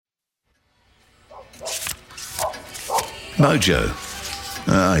Mojo.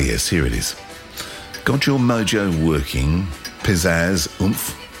 Ah, yes, here it is. Got your mojo working. Pizzazz,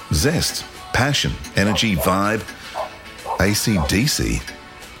 oomph, zest, passion, energy, vibe. AC/DC.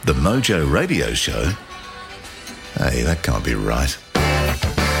 The Mojo Radio Show. Hey, that can't be right.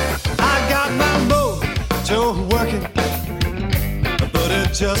 I got my mojo working, but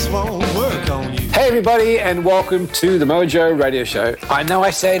it just won't work on you. Hey everybody, and welcome to the Mojo Radio Show. I know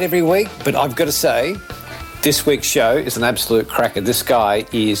I say it every week, but I've got to say, this week's show is an absolute cracker. This guy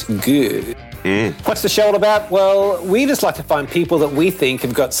is good. What's the show all about? Well, we just like to find people that we think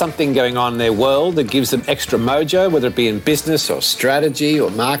have got something going on in their world that gives them extra mojo, whether it be in business or strategy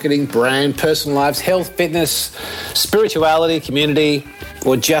or marketing, brand, personal lives, health, fitness, spirituality, community,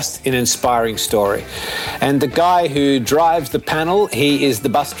 or just an inspiring story. And the guy who drives the panel, he is the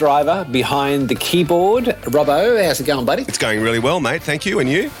bus driver behind the keyboard. Robbo, how's it going, buddy? It's going really well, mate. Thank you. And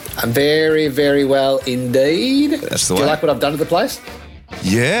you? Very, very well indeed. That's the way. Do you like what I've done to the place?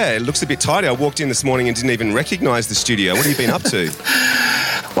 Yeah, it looks a bit tidy. I walked in this morning and didn't even recognise the studio. What have you been up to?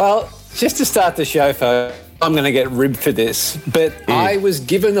 Well, just to start the show, folks, I'm going to get ribbed for this, but I was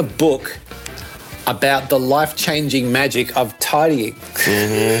given a book about the life-changing magic of tidying.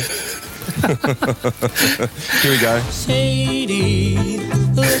 Here we go. Sadie,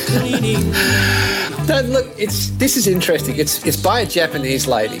 the cleaning. No, look, this is interesting. It's by a Japanese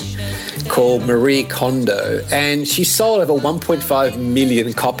lady called Marie Kondo, and she sold over 1.5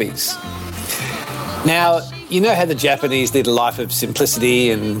 million copies. Now, you know how the Japanese lead a life of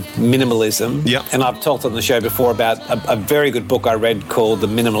simplicity and minimalism. Yep. And I've talked on the show before about a very good book I read called The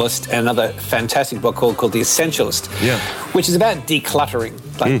Minimalist, and another fantastic book called The Essentialist, which is about decluttering,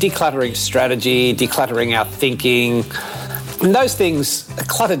 decluttering strategy, decluttering our thinking. And those things,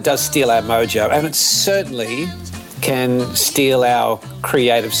 clutter does steal our mojo, and it certainly can steal our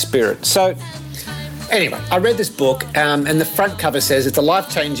creative spirit. So anyway, I read this book, and the front cover says it's a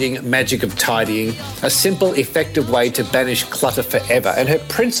life-changing magic of tidying, a simple, effective way to banish clutter forever. And her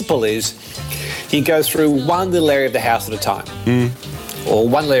principle is you go through one little area of the house at a time, or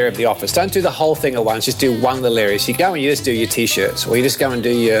one little area of the office. Don't do the whole thing at once, just do one little area. So you go and you just do your T-shirts, or you just go and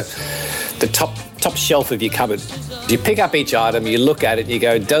do the top shelf of your cupboard. You pick up each item, you look at it, you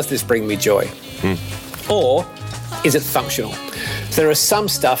go, does this bring me joy? Or is it functional? So there are some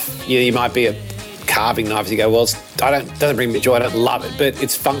stuff, you might be a carving knife, you go, well, it doesn't bring me joy, I don't love it, but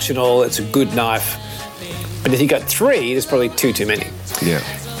it's functional, it's a good knife. But if you got three, there's probably too many. Yeah.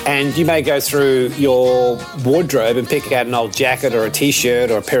 And you may go through your wardrobe and pick out an old jacket or a T-shirt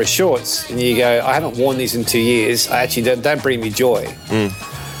or a pair of shorts, and you go, I haven't worn these in 2 years, I actually don't bring me joy.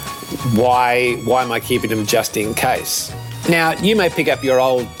 Why am I keeping them just in case? Now, you may pick up your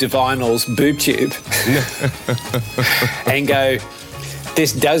old Divinal's boob tube and go,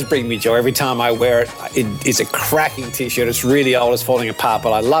 this does bring me joy. Every time I wear it, it is a cracking T-shirt. It's really old, it's falling apart,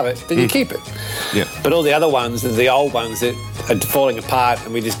 but I love it. Then you keep it. Yeah. But all the other ones, the old ones that are falling apart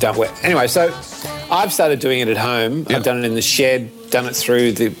and we just don't wear. Anyway, so I've started doing it at home. I've done it in the shed, done it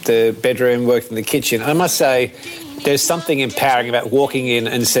through the bedroom, worked in the kitchen. I must say, there's something empowering about walking in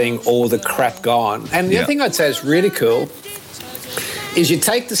and seeing all the crap gone. And the other thing I'd say is really cool is you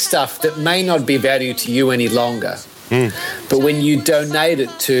take the stuff that may not be value to you any longer, but when you donate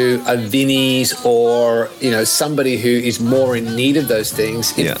it to a Vinnie's or, somebody who is more in need of those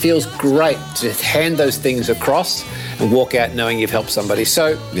things, it feels great to hand those things across and walk out knowing you've helped somebody.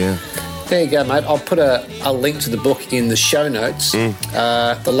 So there you go, mate. I'll put a link to the book in the show notes,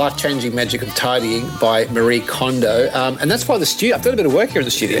 The Life-Changing Magic of Tidying by Marie Kondo. And that's why the studio, I've done a bit of work here in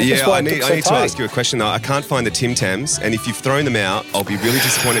the studio. Yeah, I need to ask you a question, though. I can't find the Tim Tams, and if you've thrown them out, I'll be really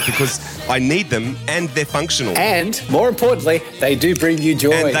disappointed because I need them and they're functional. And, more importantly, they do bring you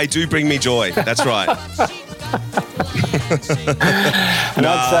joy. And they do bring me joy. That's right. And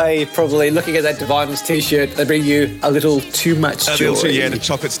I'd say probably looking at that Divinal's T-shirt, they bring you a little too much joy. The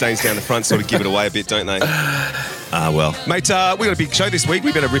chocolate stains down the front sort of give it away a bit, don't they? Well. Mate, we got a big show this week.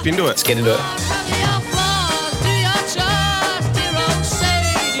 We better rip into it. Let's get into it.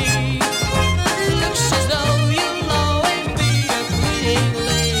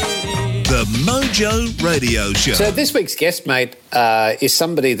 The Mojo Radio Show. So this week's guest, mate, is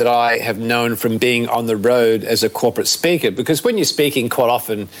somebody that I have known from being on the road as a corporate speaker, because when you're speaking, quite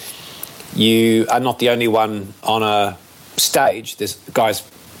often you are not the only one on a stage. There's guys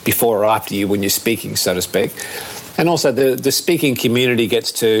before or after you when you're speaking, so to speak. And also the speaking community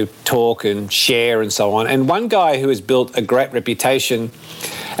gets to talk and share and so on. And one guy who has built a great reputation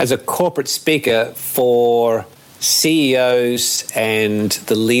as a corporate speaker for CEOs and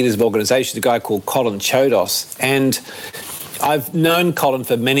the leaders of organizations, a guy called Colin Chodos. And I've known Colin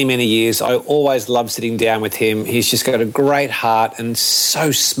for many, many years. I always love sitting down with him. He's just got a great heart and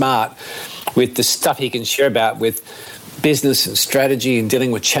so smart with the stuff he can share about with business and strategy and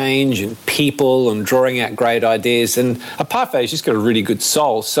dealing with change and people and drawing out great ideas. And apart from that, he's just got a really good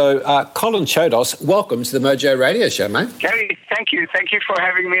soul. So, Colin Chodos, welcome to the Mojo Radio Show, mate. Gary, thank you. Thank you for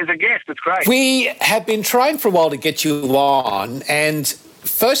having me as a guest. It's great. We have been trying for a while to get you on, and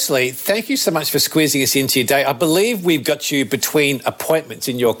firstly, thank you so much for squeezing us into your day. I believe we've got you between appointments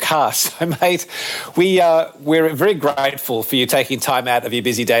in your car. So, mate, we're very grateful for you taking time out of your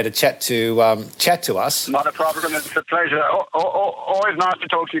busy day to chat to us. Not a problem. It's a pleasure. Always nice to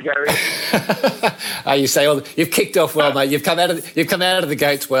talk to you, Gary. You say, well, you've kicked off well, mate. You've come out of the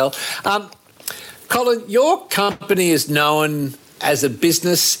gates well. Colin, your company is known as a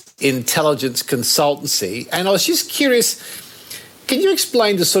business intelligence consultancy, and I was just curious, can you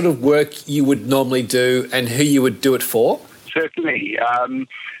explain the sort of work you would normally do and who you would do it for? Certainly.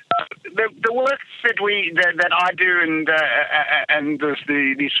 The work that I do and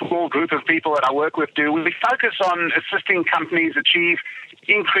the small group of people that I work with do, we focus on assisting companies achieve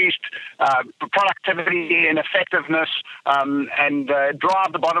increased productivity and effectiveness and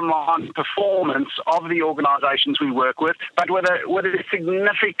drive the bottom line performance of the organisations we work with, but with a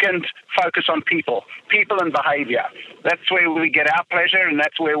significant focus on people and behaviour. That's where we get our pleasure, and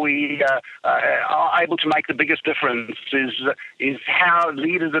that's where we are able to make the biggest difference, is how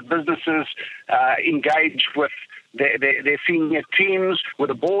leaders of businesses engage with their senior teams, with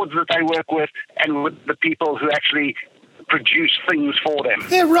the boards that they work with, and with the people who actually produce things for them.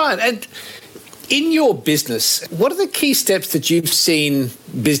 Yeah, right. And in your business, what are the key steps that you've seen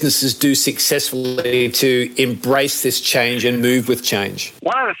businesses do successfully to embrace this change and move with change?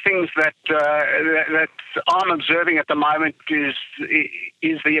 One of the things that I'm observing at the moment is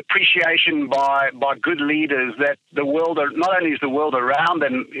the appreciation by good leaders that the world, not only is the world around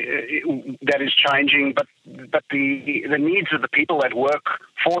them that is changing, but the needs of the people that work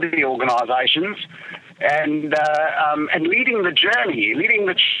for the organisations, and leading the journey, leading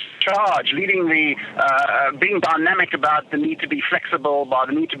the charge, leading the being dynamic about the need to be flexible, by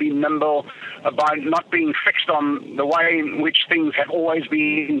the need to be nimble, by not being fixed on the way in which things have always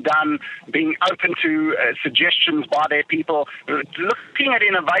been done, being open to suggestions by their people, looking at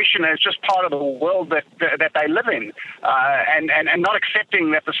innovation as just part of the world that they live in, and not accepting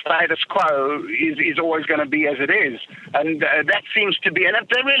that the status quo is always going to be as it is. And that seems to be, and it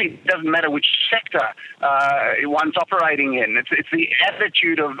really doesn't matter which sector one's operating in. It's the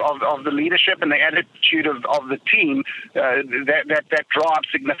attitude of the leadership and the attitude of the team that drives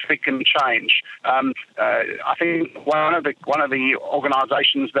significant change. I think one of the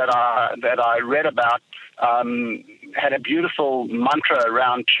organisations that I read about had a beautiful mantra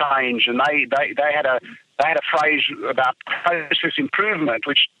around change, and they had a phrase about process improvement,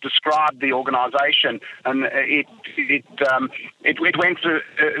 which described the organisation, and it went to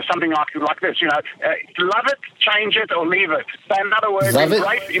something like this. Love it, change it, or leave it. So in other words,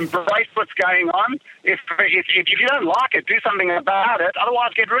 embrace what's going on. If you don't like it, do something about it.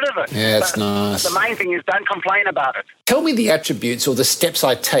 Otherwise, get rid of it. Yeah, that's nice. The main thing is don't complain about it. Tell me the attributes or the steps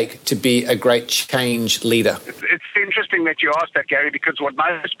I take to be a great change leader. It's interesting that you asked that, Gary, because what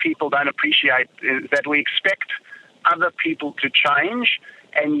most people don't appreciate is that we expect other people to change,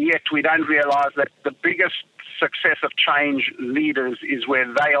 and yet we don't realise that the biggest success of change leaders is where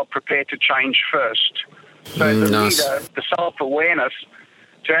they are prepared to change first. So the leader, the self-awareness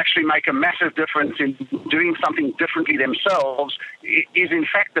to actually make a massive difference in doing something differently themselves is in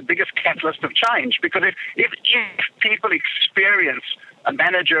fact the biggest catalyst of change. Because if people experience a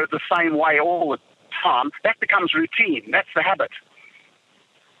manager the same way all the time, that becomes routine. That's the habit.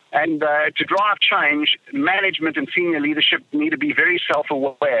 And to drive change, management and senior leadership need to be very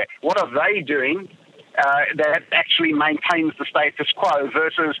self-aware. What are they doing that actually maintains the status quo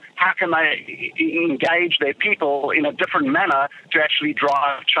versus how can they engage their people in a different manner to actually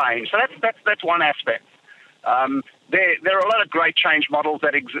drive change? So that's one aspect. There are a lot of great change models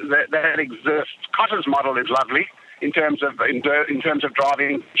that exist. Cotter's model is lovely in terms of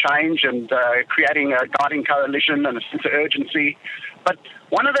driving change and creating a guiding coalition and a sense of urgency. But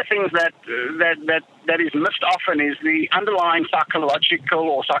one of the things that is missed often is the underlying psychological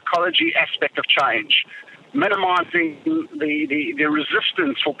or psychology aspect of change, minimizing the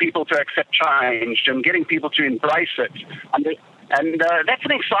resistance for people to accept change and getting people to embrace it. And that's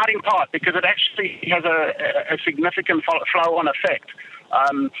an exciting part because it actually has a significant flow-on effect.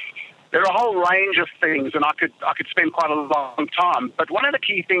 There are a whole range of things, and I could spend quite a long time. But one of the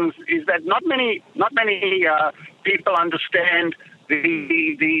key things is that not many people understand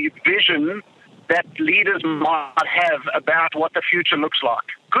the vision that leaders might have about what the future looks like.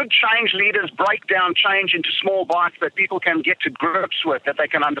 Good change leaders break down change into small bites that people can get to grips with, that they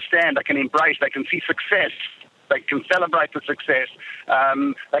can understand, they can embrace, they can see success, they can celebrate the success,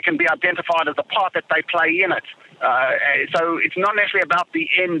 they can be identified as the part that they play in it. So it's not necessarily about the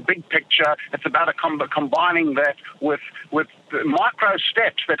end big picture, it's about combining that with micro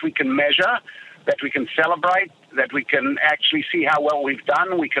steps that we can measure, that we can celebrate, that we can actually see how well we've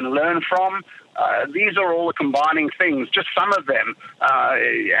done, we can learn from. These are all the combining things, just some of them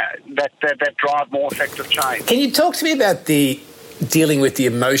that drive more effective change. Can you talk to me about dealing with the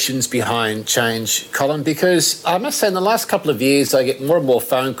emotions behind change, Colin? Because I must say in the last couple of years I get more and more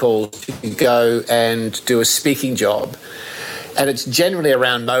phone calls to go and do a speaking job. And it's generally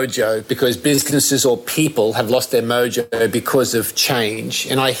around mojo, because businesses or people have lost their mojo because of change.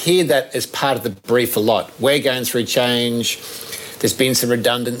 And I hear that as part of the brief a lot. We're going through change. There's been some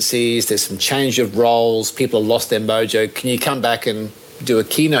redundancies. There's some change of roles. People have lost their mojo. Can you come back and do a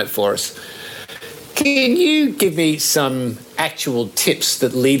keynote for us? Can you give me some actual tips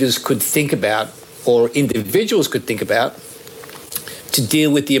that leaders could think about or individuals could think about to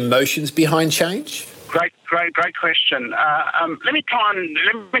deal with the emotions behind change? Great question. Let me try and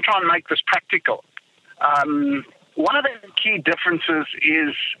make this practical. One of the key differences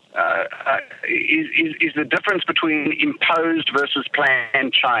is the difference between imposed versus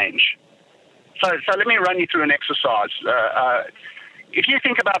planned change. So let me run you through an exercise. If you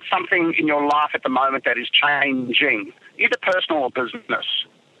think about something in your life at the moment that is changing, either personal or business,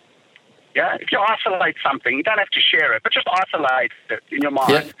 yeah. If you isolate something, you don't have to share it, but just isolate it in your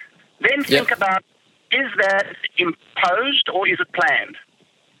mind. Yep. Then think about, is that imposed or is it planned?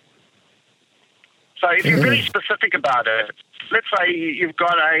 So if you're really specific about it, let's say you've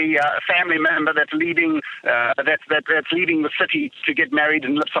got a family member that's leaving that's leaving the city to get married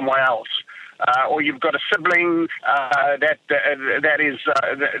and live somewhere else, or you've got a sibling that is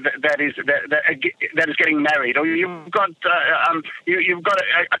getting married, or you've got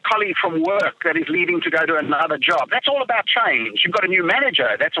a colleague from work that is leaving to go to another job. That's all about change. You've got a new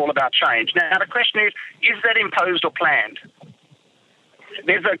manager. That's all about change. Now the question is that imposed or planned?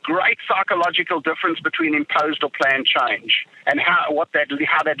 There's a great psychological difference between imposed or planned change and how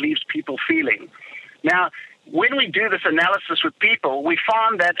that leaves people feeling. Now, when we do this analysis with people, we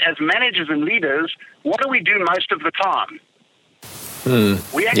find that as managers and leaders, what do we do most of the time?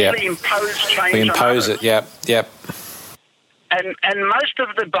 We actually impose change. We impose on it, yep. And most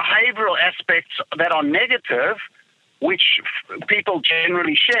of the behavioral aspects that are negative, which people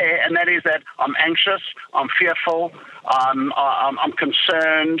generally share, and that is that I'm anxious, I'm fearful, I'm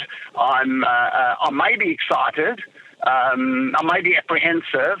concerned, I may be excited, I may be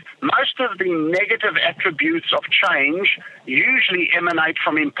apprehensive. Most of the negative attributes of change usually emanate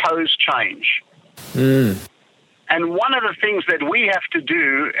from imposed change. And one of the things that we have to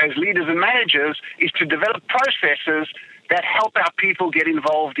do as leaders and managers is to develop processes that help our people get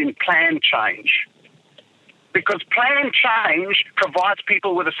involved in planned change. Because planned change provides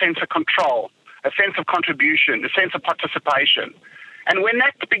people with a sense of control, a sense of contribution, a sense of participation. And when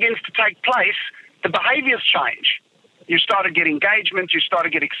that begins to take place, the behaviors change. You start to get engagement, you start to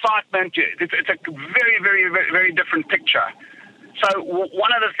get excitement. It's a very, very, very different picture. So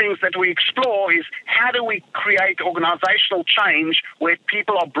one of the things that we explore is how do we create organizational change where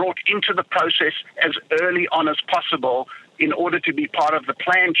people are brought into the process as early on as possible in order to be part of the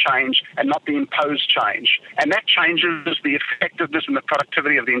planned change and not the imposed change. And that changes the effectiveness and the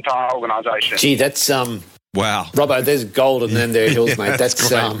productivity of the entire organization. Gee, that's wow. Robbo, there's gold in them there hills, mate.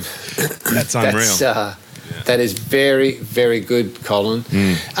 That's unreal. That is very, very good, Colin.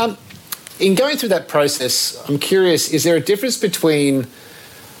 In going through that process, I'm curious, is there a difference between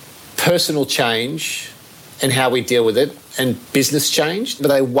personal change and how we deal with it and business change? Are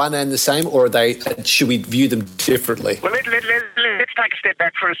they one and the same, or should we view them differently? Well, let's take a step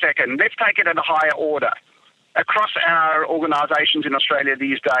back for a second. Let's take it at a higher order. Across our organisations in Australia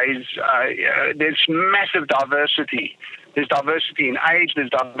these days, there's massive diversity. There's diversity in age,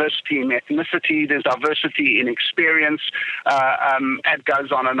 there's diversity in ethnicity, there's diversity in experience, it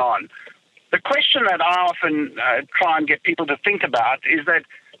goes on and on. The question that I often try and get people to think about is that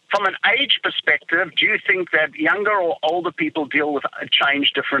from an age perspective, do you think that younger or older people deal with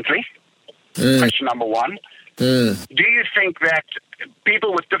change differently? Question number one. Do you think that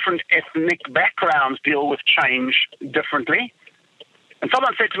people with different ethnic backgrounds deal with change differently? And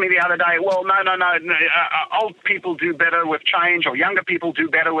someone said to me the other day, well, no, old people do better with change, or younger people do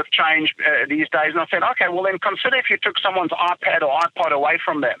better with change these days. And I said, okay, well then consider if you took someone's iPad or iPod away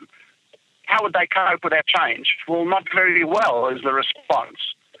from them. How would they cope with that change? Well, not very well is the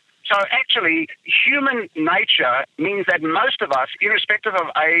response. So actually, human nature means that most of us, irrespective of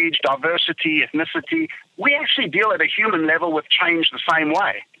age, diversity, ethnicity, we actually deal at a human level with change the same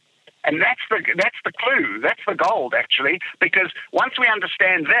way. And that's the clue. That's the gold, actually, because once we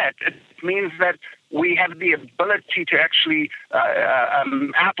understand that, it means that we have the ability to actually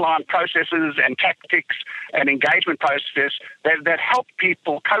outline processes and tactics and engagement process that help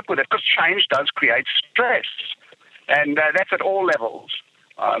people cope with it, because change does create stress. And that's at all levels.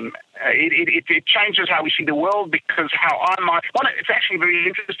 It changes how we see the world, because it's actually very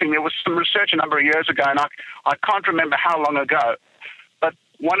interesting. There was some research a number of years ago, and I can't remember how long ago, but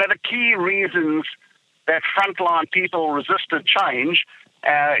one of the key reasons that frontline people resisted change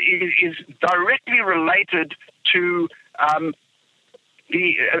is directly related to a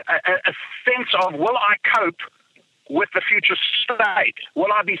sense of, will I cope with the future state?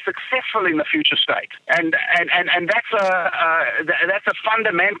 Will I be successful in the future state? And that's a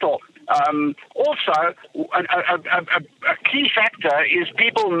fundamental. Also, a key factor is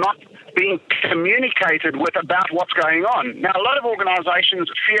people not being communicated with about what's going on. Now, a lot of organizations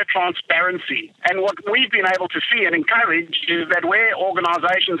fear transparency. And what we've been able to see and encourage is that where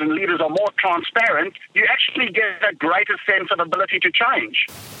organizations and leaders are more transparent, you actually get a greater sense of ability to change.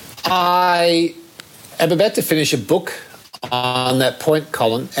 I am about to finish a book on that point,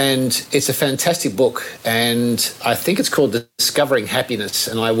 Colin, and it's a fantastic book, and I think it's called Discovering Happiness,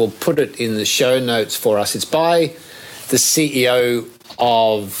 and I will put it in the show notes for us. It's by the CEO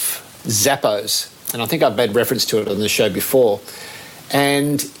of Zappos, and I think I've made reference to it on the show before.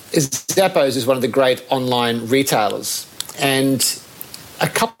 And Zappos is one of the great online retailers, and a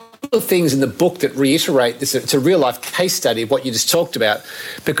couple of things in the book that reiterate this. It's a real-life case study of what you just talked about,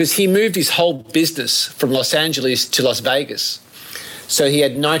 because he moved his whole business from Los Angeles to Las Vegas. So he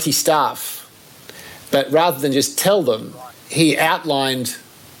had 90 staff, but rather than just tell them, he outlined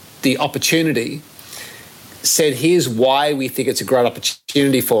the opportunity, said, here's why we think it's a great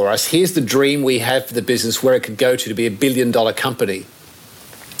opportunity for us. Here's the dream we have for the business, where it could go to be $1 billion company.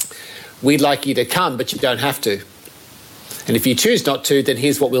 We'd like you to come, but you don't have to. And if you choose not to, then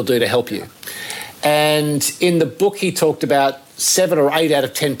here's what we'll do to help you. And in the book, he talked about 7 or 8 out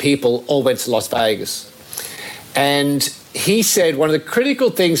of 10 people all went to Las Vegas. And he said one of the critical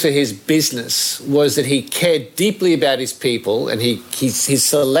things for his business was that he cared deeply about his people, and his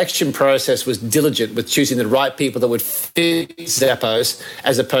selection process was diligent with choosing the right people that would fit Zappos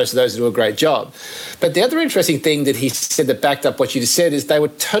as opposed to those who do a great job. But the other interesting thing that he said that backed up what you just said is they were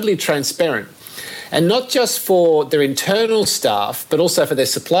totally transparent. And not just for their internal staff, but also for their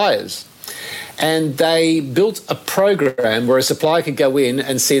suppliers. And they built a program where a supplier could go in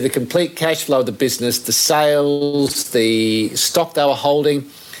and see the complete cash flow of the business, the sales, the stock they were holding.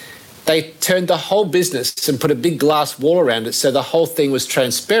 They turned the whole business and put a big glass wall around it, so the whole thing was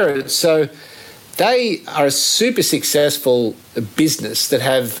transparent. So they are a super successful business that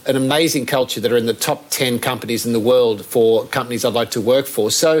have an amazing culture, that are in the top 10 companies in the world for companies I'd like to work for.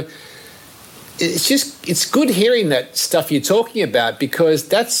 So it's good hearing that stuff you're talking about, because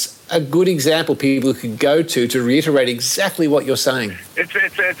that's a good example people could go to reiterate exactly what you're saying.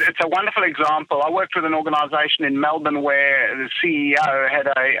 It's a wonderful example. I worked with an organisation in Melbourne where the CEO had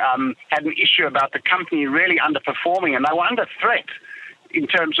an issue about the company really underperforming, and they were under threat in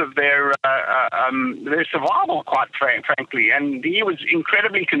terms of their survival, quite frankly. And he was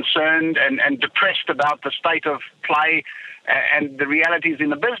incredibly concerned and depressed about the state of play and the realities in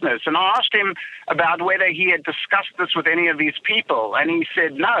the business. And I asked him about whether he had discussed this with any of these people, and he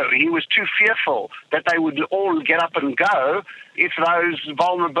said no, he was too fearful that they would all get up and go if those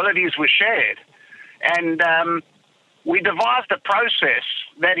vulnerabilities were shared. And we devised a process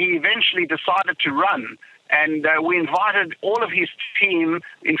that he eventually decided to run. And we invited all of his team.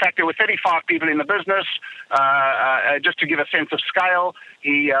 In fact, there were 35 people in the business, just to give a sense of scale.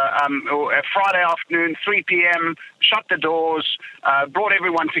 He, Friday afternoon, 3 p.m., shut the doors, brought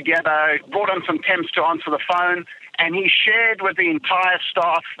everyone together, brought on some temps to answer the phone, and he shared with the entire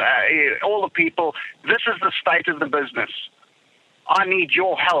staff, all the people, this is the state of the business. I need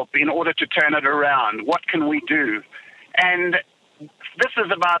your help in order to turn it around. What can we do? And this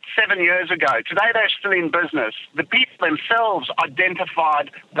is about 7 years ago. Today they're still in business. The people themselves identified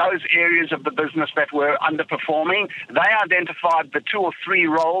those areas of the business that were underperforming. They identified the 2 or 3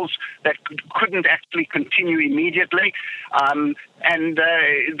 roles that couldn't actually continue immediately. And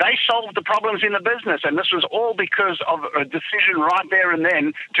they solved the problems in the business. And this was all because of a decision right there and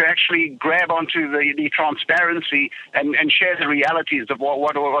then to actually grab onto the transparency and share the realities of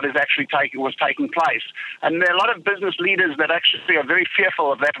what is actually taking place. And there are a lot of business leaders that actually are very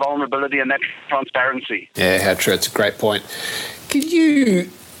fearful of that vulnerability and that transparency. Yeah, how true. It's a great point. Could you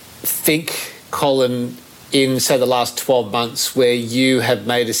think, Colin, in, say, the last 12 months where you have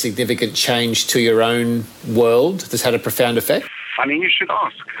made a significant change to your own world that's had a profound effect? Funny you should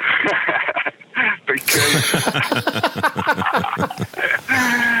ask. Because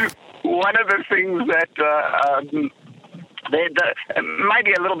one of the things that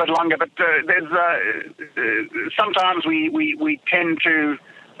maybe a little bit longer, but there's sometimes we tend to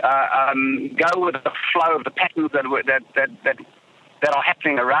go with the flow of the patterns that are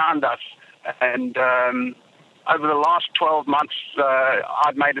happening around us. And over the last 12 months,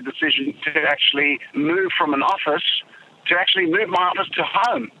 I've made a decision to actually move from an office to actually move my office to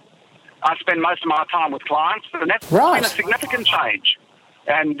home. I spend most of my time with clients, and that's been a significant change.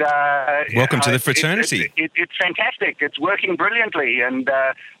 And welcome to the fraternity. It's fantastic. It's working brilliantly, and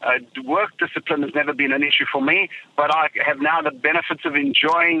work discipline has never been an issue for me. But I have now the benefits of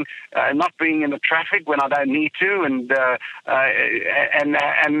enjoying not being in the traffic when I don't need to, and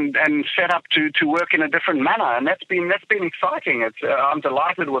set up to work in a different manner. And that's been exciting. I'm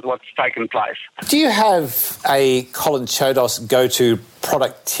delighted with what's taken place. Do you have a Colin Chodos go-to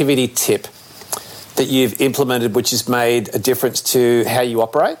productivity tip that you've implemented which has made a difference to how you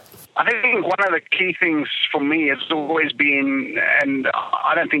operate? I think one of the key things for me has always been, and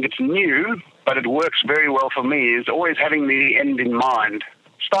I don't think it's new, but it works very well for me, is always having the end in mind.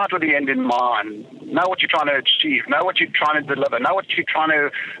 Start with the end in mind. Know what you're trying to achieve. Know what you're trying to deliver. Know what you're trying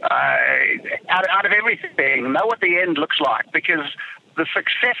to, out of everything, know what the end looks like, because the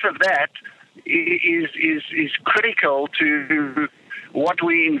success of that is critical to what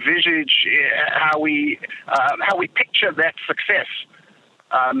we envisage, how we picture that success,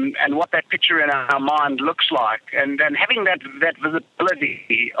 and what that picture in our mind looks like, and having that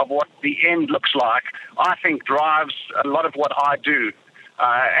visibility of what the end looks like, I think drives a lot of what I do.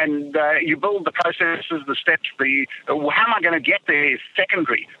 And you build the processes, the steps, how am I going to get there is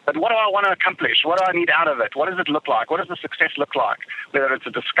secondary. But what do I want to accomplish? What do I need out of it? What does it look like? What does the success look like? Whether it's a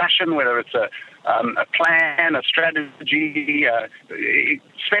discussion, whether it's a plan, a strategy,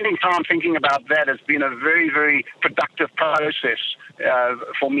 spending time thinking about that has been a very, very productive process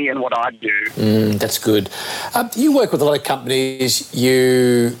for me and what I do. That's good. You work with a lot of companies.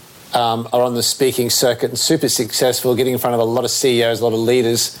 You are on the speaking circuit and super successful, getting in front of a lot of CEOs, a lot of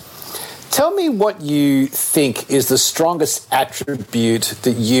leaders. Tell me what you think is the strongest attribute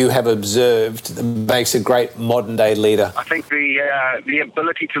that you have observed that makes a great modern-day leader. I think the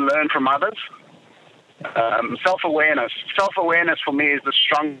ability to learn from others. Self-awareness. Self-awareness for me is the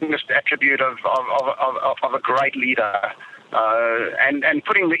strongest attribute of a great leader. And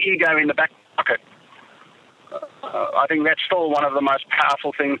putting the ego in the back pocket. I think that's still one of the most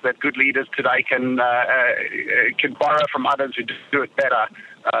powerful things that good leaders today can borrow from others who do it better.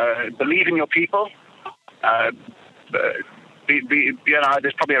 Believe in your people.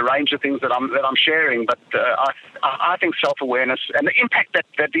 There's probably a range of things that I'm sharing, but I think self-awareness and the impact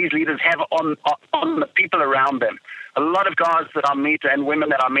that these leaders have on the people around them. A lot of guys that I meet and women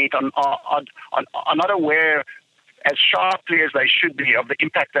that I meet are not aware as sharply as they should be of the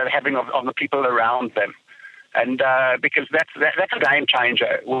impact they're having on the people around them. And because that's a game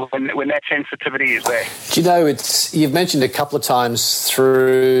changer when that sensitivity is there. Do you know, you've mentioned a couple of times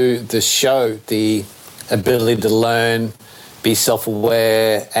through the show the ability to learn, be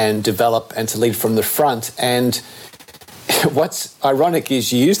self-aware and develop and to lead from the front. And what's ironic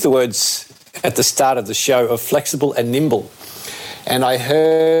is you used the words at the start of the show of flexible and nimble. And I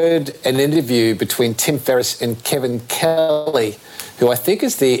heard an interview between Tim Ferriss and Kevin Kelly, who I think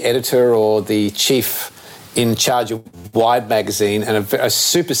is the editor or the chief in charge of Wide magazine and a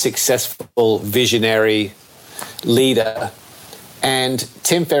super successful visionary leader. And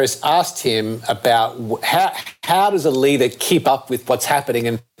Tim Ferriss asked him about how does a leader keep up with what's happening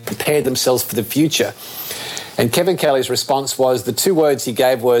and prepare themselves for the future. And Kevin Kelly's response was, the two words he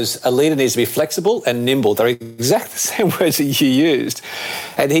gave was, a leader needs to be flexible and nimble. They're exactly the same words that you used.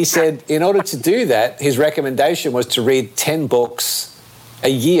 And he said, in order to do that, his recommendation was to read 10 books a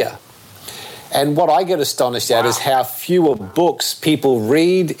year. And what I get astonished at is how fewer books people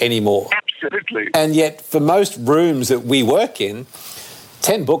read anymore. Absolutely. And yet, for most rooms that we work in,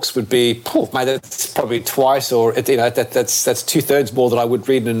 10 books would be, mate, that's probably twice, or that's 2/3 more than I would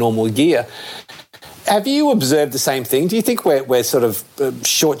read in a normal year. Have you observed the same thing? Do you think we're sort of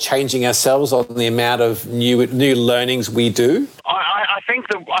shortchanging ourselves on the amount of new learnings we do? I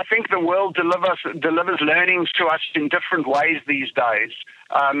think the world delivers learnings to us in different ways these days.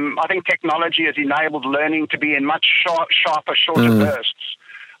 I think technology has enabled learning to be in much sharper, shorter bursts.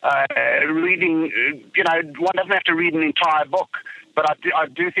 Reading, one doesn't have to read an entire book but I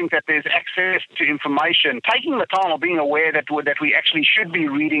do think that there's access to information. Taking the time of being aware that we actually should be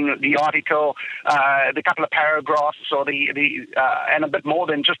reading the article, the couple of paragraphs, or and a bit more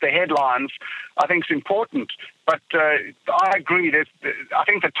than just the headlines, I think is important. But I agree that I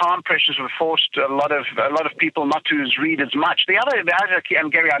think the time pressures have forced a lot of people not to read as much. The other,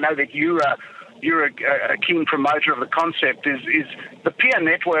 and Gary, I know that you're a keen promoter of the concept, is the peer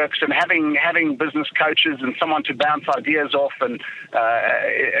networks and having business coaches and someone to bounce ideas off, and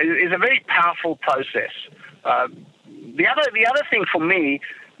is a very powerful process. The other thing for me,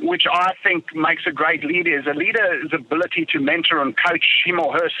 which I think makes a great leader, is a leader's ability to mentor and coach him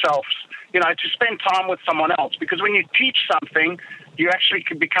or herself, to spend time with someone else. Because when you teach something, you actually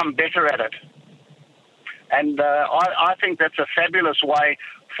can become better at it. And I think that's a fabulous way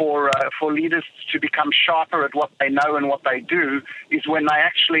for leaders to become sharper at what they know and what they do, is when they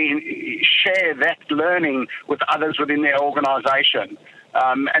actually share that learning with others within their organization.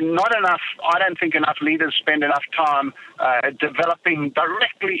 And not enough, I don't think enough leaders spend enough time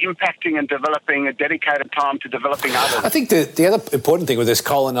directly impacting and developing a dedicated time to developing others. I think the other important thing with this,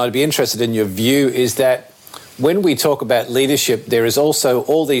 Colin, I'd be interested in your view, is that when we talk about leadership, there is also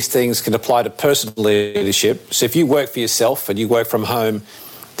all these things can apply to personal leadership. So if you work for yourself and you work from home,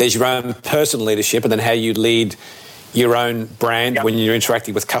 there's your own personal leadership, and then how you lead your own brand when you're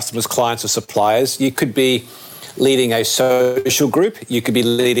interacting with customers, clients or suppliers. You could be leading a social group, you could be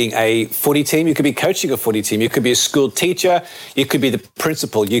leading a footy team, you could be coaching a footy team, you could be a school teacher, you could be the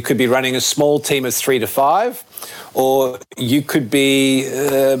principal, you could be running a small team of 3 to 5, or you could be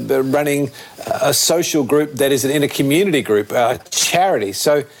running a social group that is in a community group, a charity.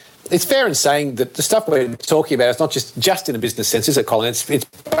 So it's fair in saying that the stuff we're talking about is not just in a business sense, is it, Colin? It's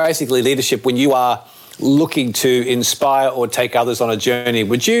basically leadership when you are looking to inspire or take others on a journey.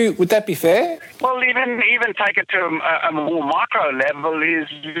 Would that be fair? Well, even take it to a more micro level is,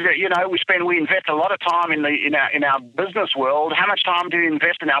 we invest a lot of time in our business world. How much time do we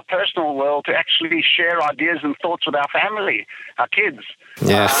invest in our personal world to actually share ideas and thoughts with our family, our kids,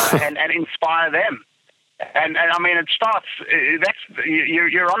 and inspire them? And I mean, it starts.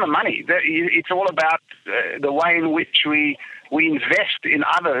 You're on the money. It's all about the way in which we invest in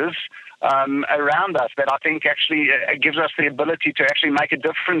others around us, that I think actually gives us the ability to actually make a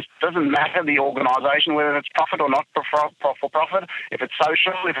difference. Doesn't matter the organisation, whether it's profit or not for profit, if it's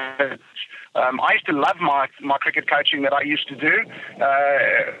social, if it's I used to love my cricket coaching that I used to do,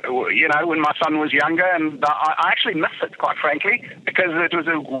 when my son was younger, and I actually miss it, quite frankly, because it was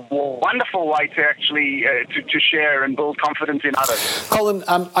a wonderful way to actually to share and build confidence in others. Colin,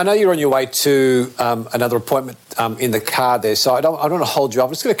 I know you're on your way to another appointment in the car there, so I don't want to hold you up.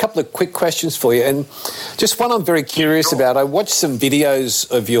 I've just got a couple of quick questions for you, and just one I'm very curious about. I watched some videos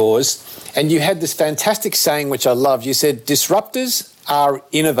of yours, and you had this fantastic saying, which I love. You said, disruptors are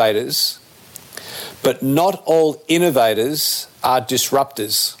innovators, but not all innovators are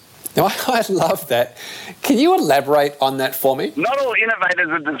disruptors. Now, I love that. Can you elaborate on that for me? Not all innovators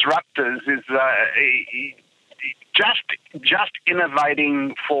are disruptors is just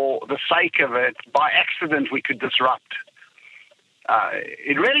innovating for the sake of it. By accident, we could disrupt.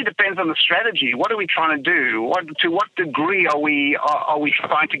 It really depends on the strategy. What are we trying to do? To what degree are we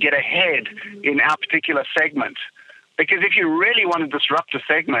trying to get ahead in our particular segment? Because if you really want to disrupt a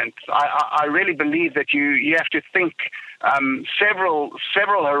segment, I really believe that you have to think several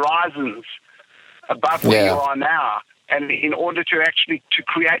horizons above where you are now, and in order to actually to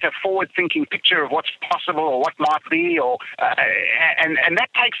create a forward-thinking picture of what's possible or what might be, and that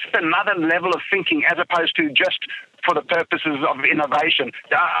takes another level of thinking as opposed to just for the purposes of innovation.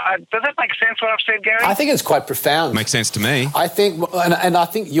 Does that make sense, what I've said, Gary? I think it's quite profound. Makes sense to me. I think, and I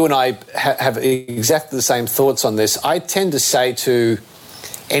think you and I have exactly the same thoughts on this. I tend to say to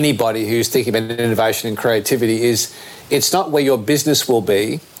anybody who's thinking about innovation and creativity is, it's not where your business will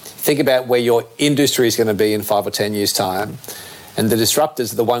be. Think about where your industry is going to be in 5 or 10 years' time. And the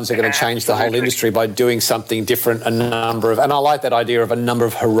disruptors are the ones that are going to change the whole industry by doing something different, and I like that idea of a number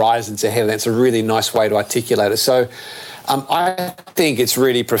of horizons ahead. That's a really nice way to articulate it. So I think it's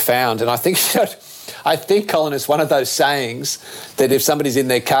really profound. And I think, Colin, it's one of those sayings that if somebody's in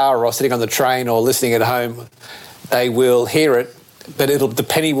their car or sitting on the train or listening at home, they will hear it, but the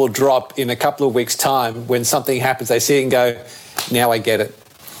penny will drop in a couple of weeks' time when something happens. They see it and go, now I get it.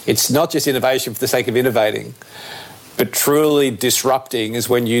 It's not just innovation for the sake of innovating, but truly disrupting is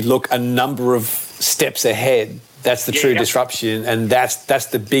when you look a number of steps ahead. That's the true disruption, and that's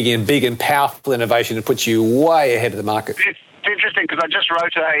the big and powerful innovation that puts you way ahead of the market. It's interesting because I just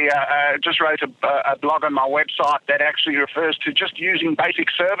wrote a blog on my website that actually refers to just using basic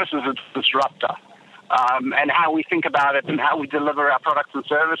services as a disruptor. and how we think about it and how we deliver our products and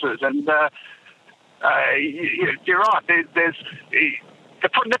services. And you're right. There's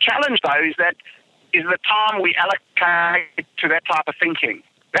the challenge, though, is the time we allocate to that type of thinking.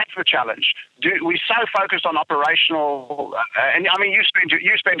 That's the challenge. We're so focused on operational, and I mean, you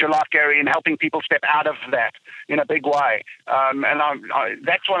spend your life, Gary, in helping people step out of that in a big way. And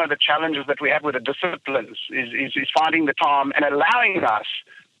that's one of the challenges that we have with the disciplines is finding the time and allowing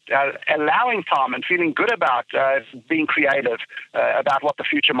time and feeling good about being creative about what the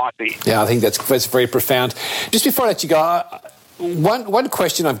future might be. Yeah, I think that's very profound. Just before I let you go, one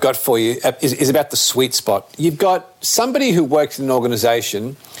question I've got for you is about the sweet spot. You've got somebody who works in an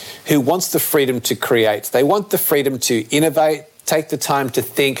organisation who wants the freedom to create. They want the freedom to innovate, take the time to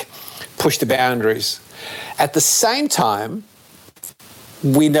think, push the boundaries. At the same time,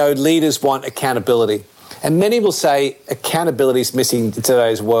 we know leaders want accountability. And many will say accountability is missing in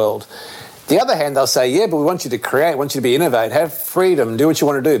today's world. The other hand, they'll say, yeah, but we want you to create, want you to be innovate, have freedom, do what you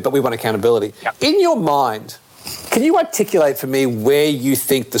want to do, but we want accountability. Yep. In your mind, can you articulate for me where you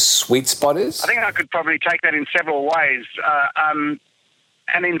think the sweet spot is? I think I could probably take that in several ways.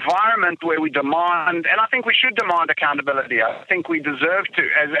 An environment where we demand, and I think we should demand accountability. I think we deserve to,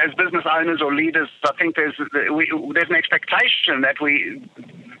 as business owners or leaders. I think there's an expectation that we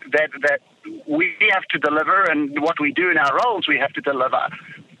have to deliver, and what we do in our roles we have to deliver.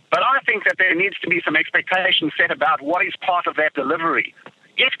 But I think that there needs to be some expectation set about what is part of that delivery.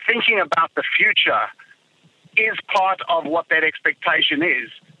 If thinking about the future is part of what that expectation is,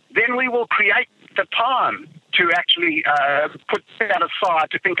 then we will create the time to actually put that aside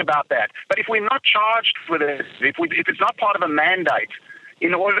to think about that. But if we're not charged with it, if it's not part of a mandate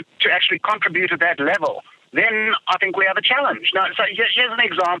in order to actually contribute at that level, then I think we have a challenge. Now, so here's an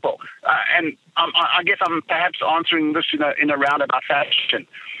example, and I guess I'm perhaps answering this in a roundabout fashion.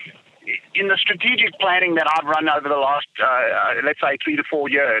 In the strategic planning that I've run over the last, let's say, 3 to 4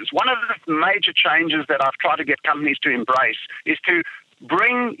 years, one of the major changes that I've tried to get companies to embrace is to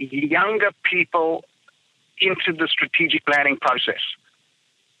bring younger people into the strategic planning process.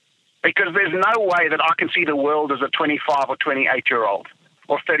 Because there's no way that I can see the world as a 25 or 28-year-old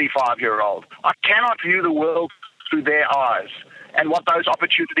or 35-year-old. I cannot view the world through their eyes and what those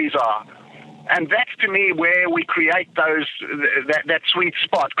opportunities are. And that's, to me, where we create that sweet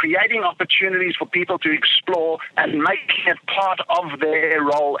spot, creating opportunities for people to explore and making it part of their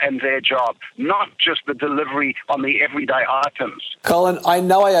role and their job, not just the delivery on the everyday items. Colin, I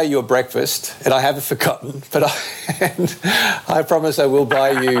know I owe you a breakfast, and I haven't forgotten, but I promise I will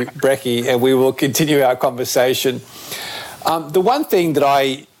buy you brekkie, and we will continue our conversation. The one thing that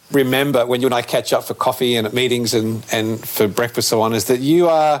I remember when you and I catch up for coffee and at meetings and for breakfast so on is that you're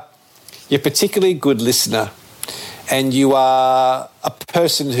a particularly good listener, and you are a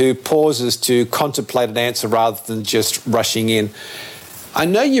person who pauses to contemplate an answer rather than just rushing in. I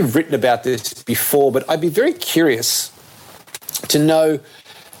know you've written about this before, but I'd be very curious to know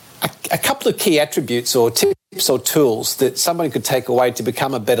a couple of key attributes or tips or tools that somebody could take away to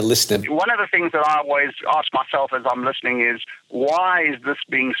become a better listener. One of the things that I always ask myself as I'm listening is, why is this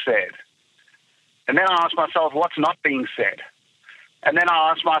being said? And then I ask myself, what's not being said? And then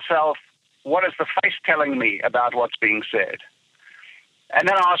I ask myself, what is the face telling me about what's being said? And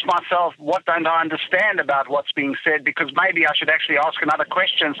then I ask myself, what don't I understand about what's being said? Because maybe I should actually ask another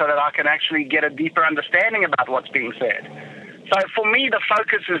question so that I can actually get a deeper understanding about what's being said. So for me, the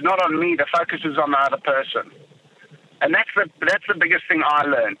focus is not on me, the focus is on the other person. And that's the biggest thing I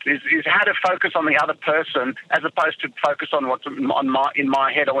learned, is how to focus on the other person as opposed to focus on what's in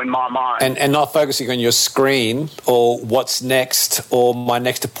my head or in my mind. And not focusing on your screen or what's next or my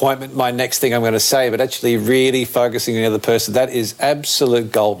next appointment, my next thing I'm going to say, but actually really focusing on the other person. That is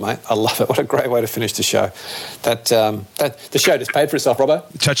absolute gold, mate. I love it. What a great way to finish the show. That the show just paid for itself, Robbo.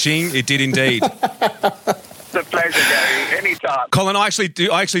 Cha-ching, it did indeed. It's a pleasure, Gary. Anytime. Colin, I actually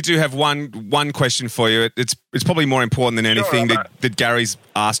do have one question for you. It's probably more important than anything that Gary's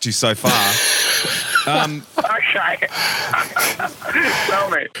asked you so far. Okay. Tell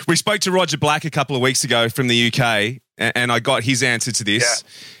me. We spoke to Roger Black a couple of weeks ago from the UK, and I got his answer to this.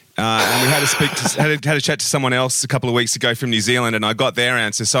 Yeah. And we had a chat to someone else a couple of weeks ago from New Zealand, and I got their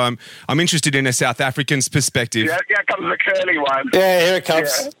answer. So I'm interested in a South African's perspective. Yeah, here comes the curly one. Yeah, here it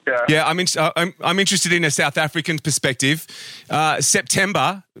comes. Yeah, I'm interested in a South African perspective.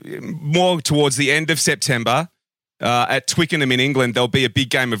 September, more towards the end of September, at Twickenham in England, there'll be a big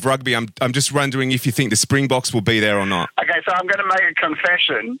game of rugby. I'm just wondering if you think the Springboks will be there or not. Okay, so I'm going to make a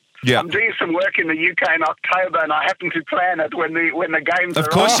confession. Yeah. I'm doing some work in the UK in October, and I happen to plan it when the games are Of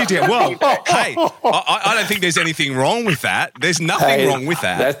course on. you did. Well, hey, I don't think there's anything wrong with that. There's nothing wrong with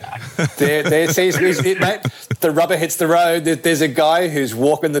that. Mate, the rubber hits the road. There's a guy who's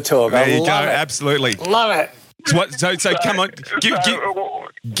walking the talk. There you go. Absolutely. Love it. So come on,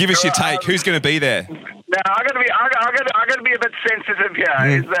 give us your take. Who's going to be there? Now, I'm going to be a bit sensitive here.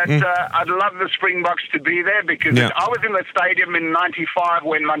 Is that I'd love the Springboks to be there because I was in the stadium in '95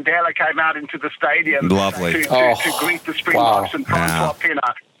 when Mandela came out into the stadium. Lovely. To greet the Springboks and Francois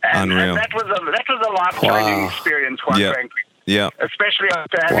Pienaar. And that was a life-changing experience, quite frankly. Yeah. Especially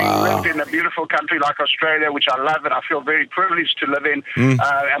after having lived in a beautiful country like Australia, which I love and I feel very privileged to live in. And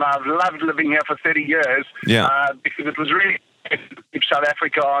I've loved living here for 30 years because it was really keep South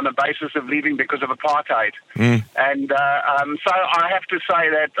Africa on the basis of leaving because of apartheid. And so I have to say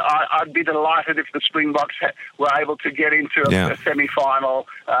that I'd be delighted if the Springboks were able to get into a semi-final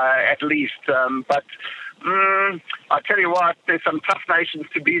at least. But I tell you what, there's some tough nations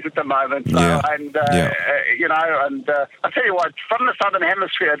to beat at the moment. So, and I tell you what, from the Southern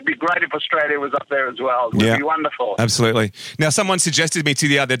Hemisphere, it'd be great if Australia was up there as well. It would be wonderful. Absolutely. Now, someone suggested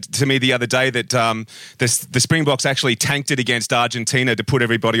to me the other day that the Springboks actually tanked it against Argentina to put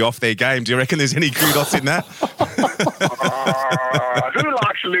everybody off their game. Do you reckon there's any kudos in that? Who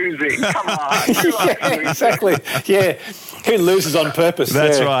likes losing? Come on. Who likes losing? Exactly. Yeah. Who loses on purpose?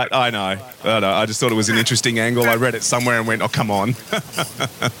 That's right. I know. I just thought it was an interesting angle. I read it somewhere and went, "Oh, come on."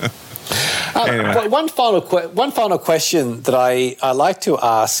 Anyway. One final question that I like to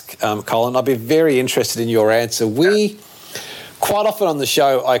ask, Colin. I'd be very interested in your answer. Quite often on the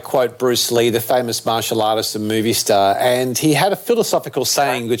show, I quote Bruce Lee, the famous martial artist and movie star, and he had a philosophical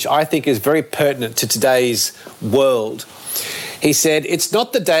saying which I think is very pertinent to today's world. He said, "It's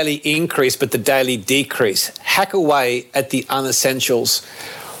not the daily increase, but the daily decrease. Hack away at the unessentials."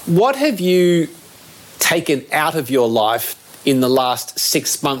 What have you taken out of your life in the last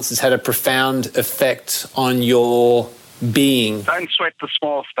 6 months has had a profound effect on your being? Don't sweat the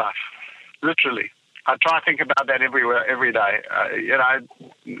small stuff, literally. I try to think about that every day.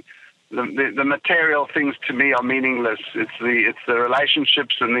 The material things to me are meaningless. It's the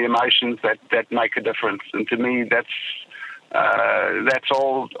relationships and the emotions that make a difference. And to me, that's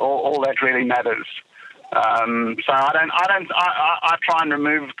all that really matters. So I try and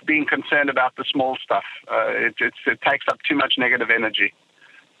remove being concerned about the small stuff. It takes up too much negative energy,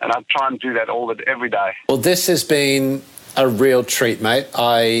 and I try and do that every day. Well, this has been a real treat, mate.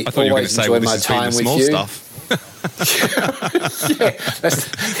 I thought you were going to say, enjoy my time with you. Stuff.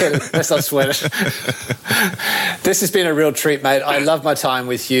 Let's not sweat it. This has been a real treat, mate. I love my time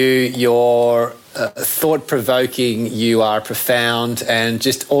with you. You're thought-provoking, you are profound, and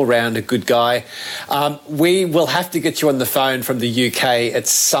just all-round a good guy. We will have to get you on the phone from the UK at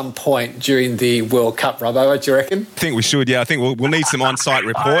some point during the World Cup, Robbo, do you reckon? I think we should, I think we'll need some on-site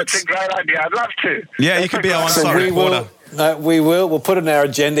reports. That's a great idea. I'd love to. Yeah, you could be our on-site reporter. We will. We'll put it on our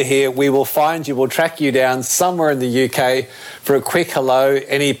agenda here. We will find you. We'll track you down somewhere in the UK for a quick hello,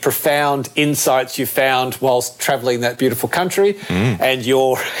 any profound insights you found whilst travelling that beautiful country, and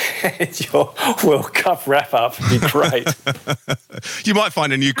your World Cup wrap-up would be great. You might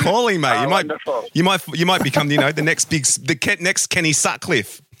find a new calling, mate. You might become, the next Kenny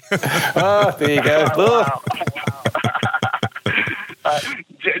Sutcliffe. Oh, there you go. Wow.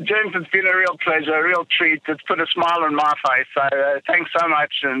 James, it's been a real pleasure, a real treat. It's put a smile on my face. So thanks so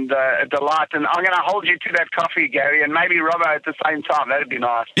much and a delight. And I'm going to hold you to that coffee, Gary, and maybe Robbo at the same time. That'd be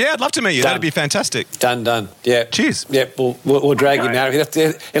nice. Yeah, I'd love to meet you. Done. That'd be fantastic. Done. Yeah. Cheers. Yeah, we'll drag him out.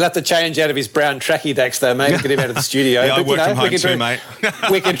 He'll have to change out of his brown trackie decks, though, mate. Get him out of the studio. Yeah, I work from home too, mate.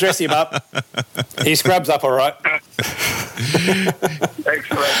 We can dress him up. He scrubs up all right.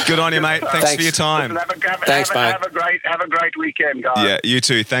 Excellent. Good on you, mate. Thanks for your time. Thanks, mate. Have a great weekend, guys. Yeah, you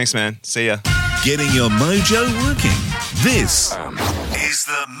too. Thanks, man. See ya. Getting your mojo working. This is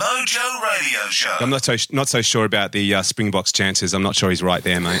the Mojo Radio Show. I'm not so sure about the Springboks chances. I'm not sure he's right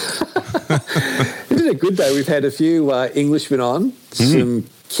there, mate. Isn't it good, though? We've had a few Englishmen on, some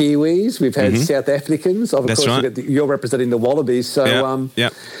Kiwis, we've had South Africans. Of That's course, right. You're representing the Wallabies. So,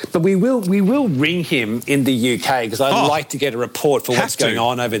 But we will ring him in the UK because I'd like to get a report for what's going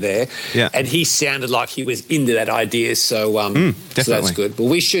on over there. Yeah. And he sounded like he was into that idea. So, so that's good. But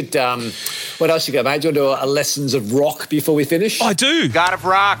we should, what else you got, mate? Do you want to do a lessons of rock before we finish? I do. God of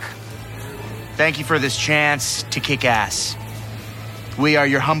Rock, thank you for this chance to kick ass. We are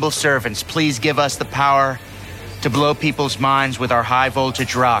your humble servants. Please give us the power to blow people's minds with our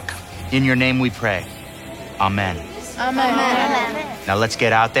high-voltage rock. In your name we pray. Amen. Amen. Now let's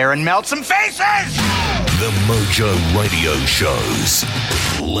get out there and melt some faces! The Mojo Radio Show's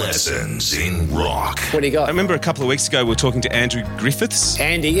Lessons in Rock. What do you got? I remember a couple of weeks ago we were talking to Andrew Griffiths.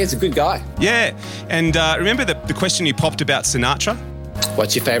 Andy is a good guy. Yeah, and remember the question you popped about Sinatra?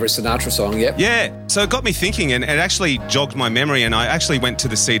 What's your favourite Sinatra song? Yep. Yeah, so it got me thinking, and it actually jogged my memory, and I actually went to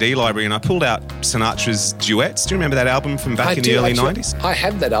the CD library and I pulled out Sinatra's Duets. Do you remember that album from back in the early 90s? I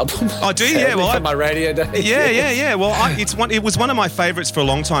have that album. Oh, do you? Yeah, well, from my radio days. Yeah. Well, it was one of my favourites for a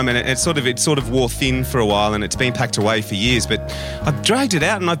long time, and it sort of wore thin for a while, and it's been packed away for years. But I've dragged it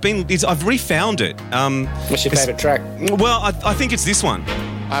out, and I've refound it. What's your favourite track? Well, I think it's this one.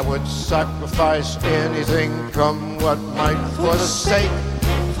 I would sacrifice anything, come what might, for the sake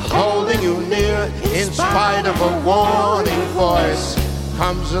of holding you near. In spite of a warning voice,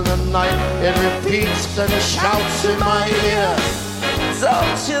 comes in the night, it repeats and shouts in my ear.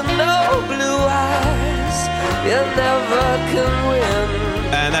 Don't you know, blue eyes, you never can win.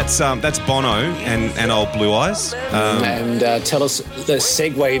 And that's Bono and Old Blue Eyes. And tell us the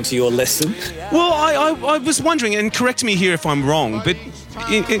segue into your lesson. Well, I was wondering, and correct me here if I'm wrong, but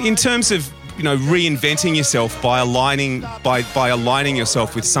in terms of reinventing yourself by aligning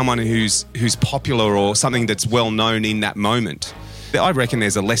yourself with someone who's popular or something that's well known in that moment, I reckon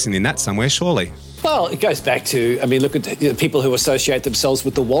there's a lesson in that somewhere, surely. Well, it goes back to, look at the people who associate themselves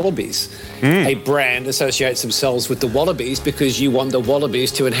with the Wallabies. A brand associates themselves with the Wallabies because you want the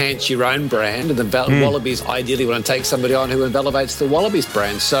Wallabies to enhance your own brand, and the Wallabies ideally want to take somebody on who elevates the Wallabies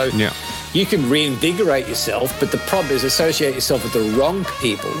brand. So you can reinvigorate yourself, but the problem is associate yourself with the wrong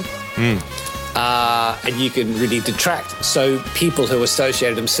people and you can really detract. So people who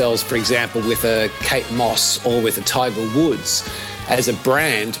associate themselves, for example, with a Kate Moss or with a Tiger Woods, as a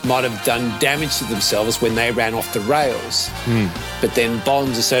brand, might have done damage to themselves when they ran off the rails. But then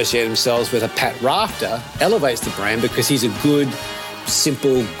Bonds associate themselves with a Pat Rafter, elevates the brand because he's a good,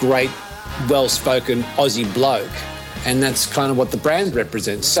 simple, great, well-spoken Aussie bloke. And that's kind of what the brand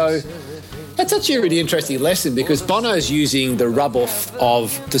represents. So that's actually a really interesting lesson because Bono's using the rub-off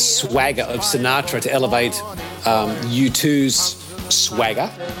of the swagger of Sinatra to elevate U2's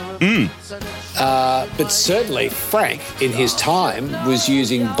swagger. But certainly Frank, in his time, was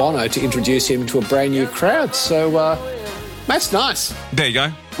using Bono to introduce him to a brand new crowd. So that's nice. There you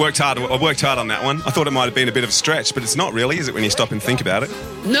go. I worked hard on that one. I thought it might have been a bit of a stretch, but it's not really, is it, when you stop and think about it?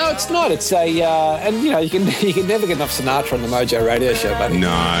 No, it's not. It's a... and, you can never get enough Sinatra on the Mojo Radio Show, buddy. No.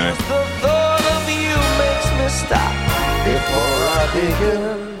 The thought of you makes me stop before I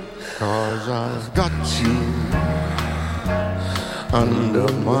begin. 'Cause I've got you under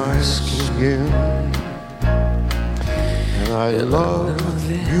my skin, and I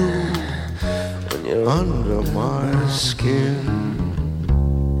love you when you're under my skin.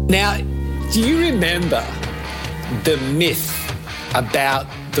 Now, do you remember the myth about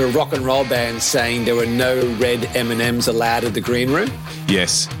the rock and roll band saying there were no red M&Ms allowed at the green room?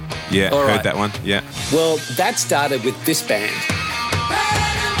 Yes. Yeah, All heard right. that one. Yeah. Well, that started with this band.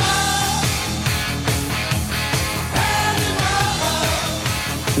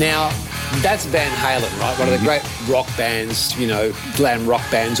 Now, that's Van Halen, right? One of the great rock bands, glam rock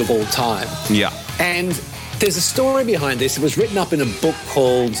bands of all time. Yeah. And there's a story behind this. It was written up in a book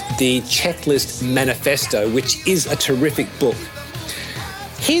called The Checklist Manifesto, which is a terrific book.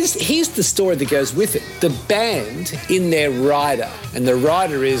 Here's the story that goes with it. The band in their rider, and the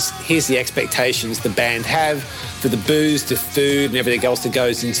rider is, here's the expectations the band have for the booze, the food, and everything else that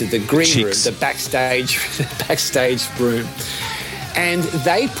goes into the green room, the backstage room. And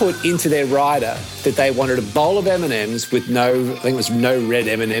they put into their rider that they wanted a bowl of M&Ms with no red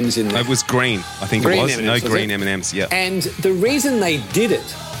M&Ms in there. It was green, I think Green it was. M&Ms, No green M&Ms, yeah. And the reason they did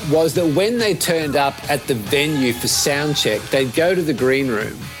it was that when they turned up at the venue for sound check, they'd go to the green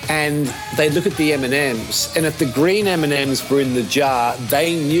room and they'd look at the M&Ms, and if the green M&Ms were in the jar,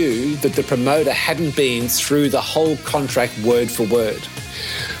 they knew that the promoter hadn't been through the whole contract word for word,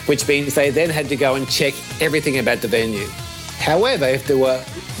 which means they then had to go and check everything about the venue. However, if there were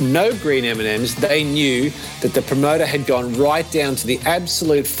no green M&Ms, they knew that the promoter had gone right down to the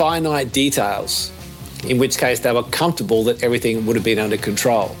absolute finite details, in which case they were comfortable that everything would have been under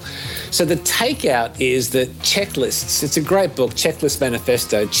control. So the takeout is that checklists, it's a great book, Checklist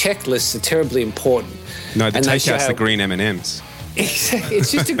Manifesto. Checklists are terribly important. No, the takeout's the green M&Ms.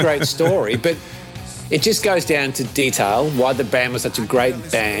 It's just a great story, but it just goes down to detail, why the band was such a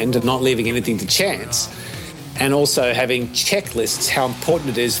great band and not leaving anything to chance. And also having checklists, how important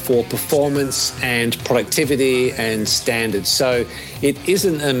it is for performance and productivity and standards. So it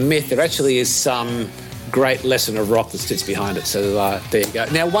isn't a myth. There actually is some great lesson of rock that sits behind it. So there you go.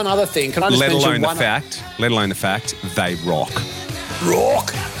 Now, one other thing. Can I just let mention alone the fact, they rock.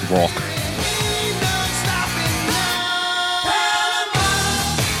 Rock.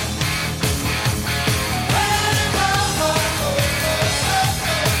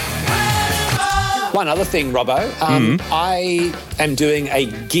 one other thing, Robbo. I am doing a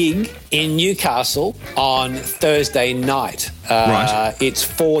gig in Newcastle on Thursday night. Right. It's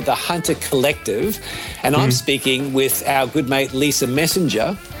for the Hunter Collective, and I'm speaking with our good mate Lisa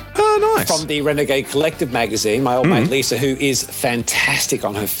Messenger. Oh, nice. From the Renegade Collective magazine, my old mate Lisa, who is fantastic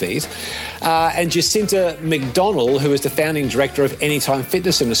on her feet, and Jacinta McDonnell, who is the founding director of Anytime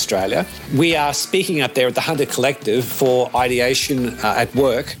Fitness in Australia. We are speaking up there at the Hunter Collective for Ideation at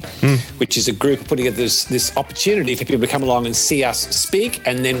Work, which is a group putting together this opportunity for people to come along and see us speak,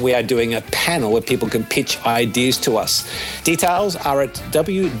 and then we are doing a panel where people can pitch ideas to us. Details are at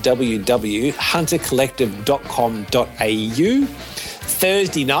www.huntercollective.com.au.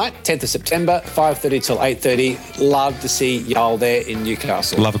 Thursday night, 10th of September, 5:30 till 8:30. Love to see y'all there in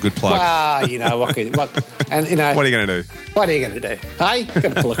Newcastle. Love a good plug. What are you going to do? What are you going to do? What are you going to do? Hey,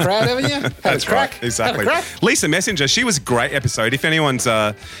 going to pull a crowd, haven't you? That's right, exactly. Lisa Messenger, she was a great episode. If anyone's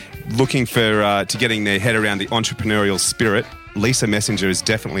looking for to getting their head around the entrepreneurial spirit, Lisa Messenger is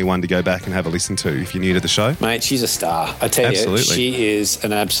definitely one to go back and have a listen to if you're new to the show. Mate, she's a star. I tell you, she is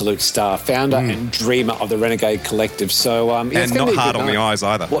an absolute star. Founder and dreamer of the Renegade Collective. So, and not hard on the eyes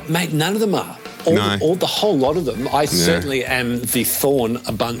either. What, mate, none of them are. The whole lot of them. I certainly am the thorn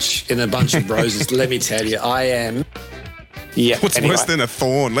in a bunch of roses. Let me tell you, I am. Yeah. What's worse than a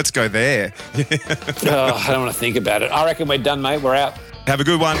thorn? Let's go there. I don't want to think about it. I reckon we're done, mate. We're out. Have a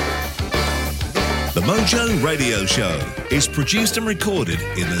good one. The Mojo Radio Show is produced and recorded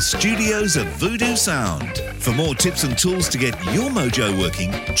in the studios of Voodoo Sound. For more tips and tools to get your mojo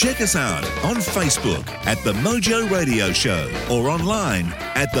working, check us out on Facebook at The Mojo Radio Show or online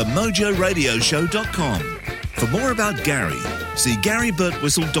at themojoradioshow.com. For more about Gary, see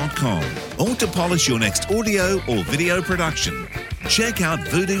GaryBurtWhistle.com, or to polish your next audio or video production, check out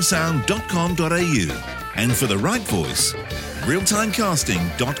voodoosound.com.au. And for the right voice,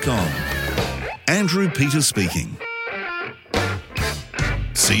 realtimecasting.com. Andrew Peters speaking.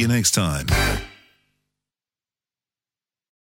 See you next time.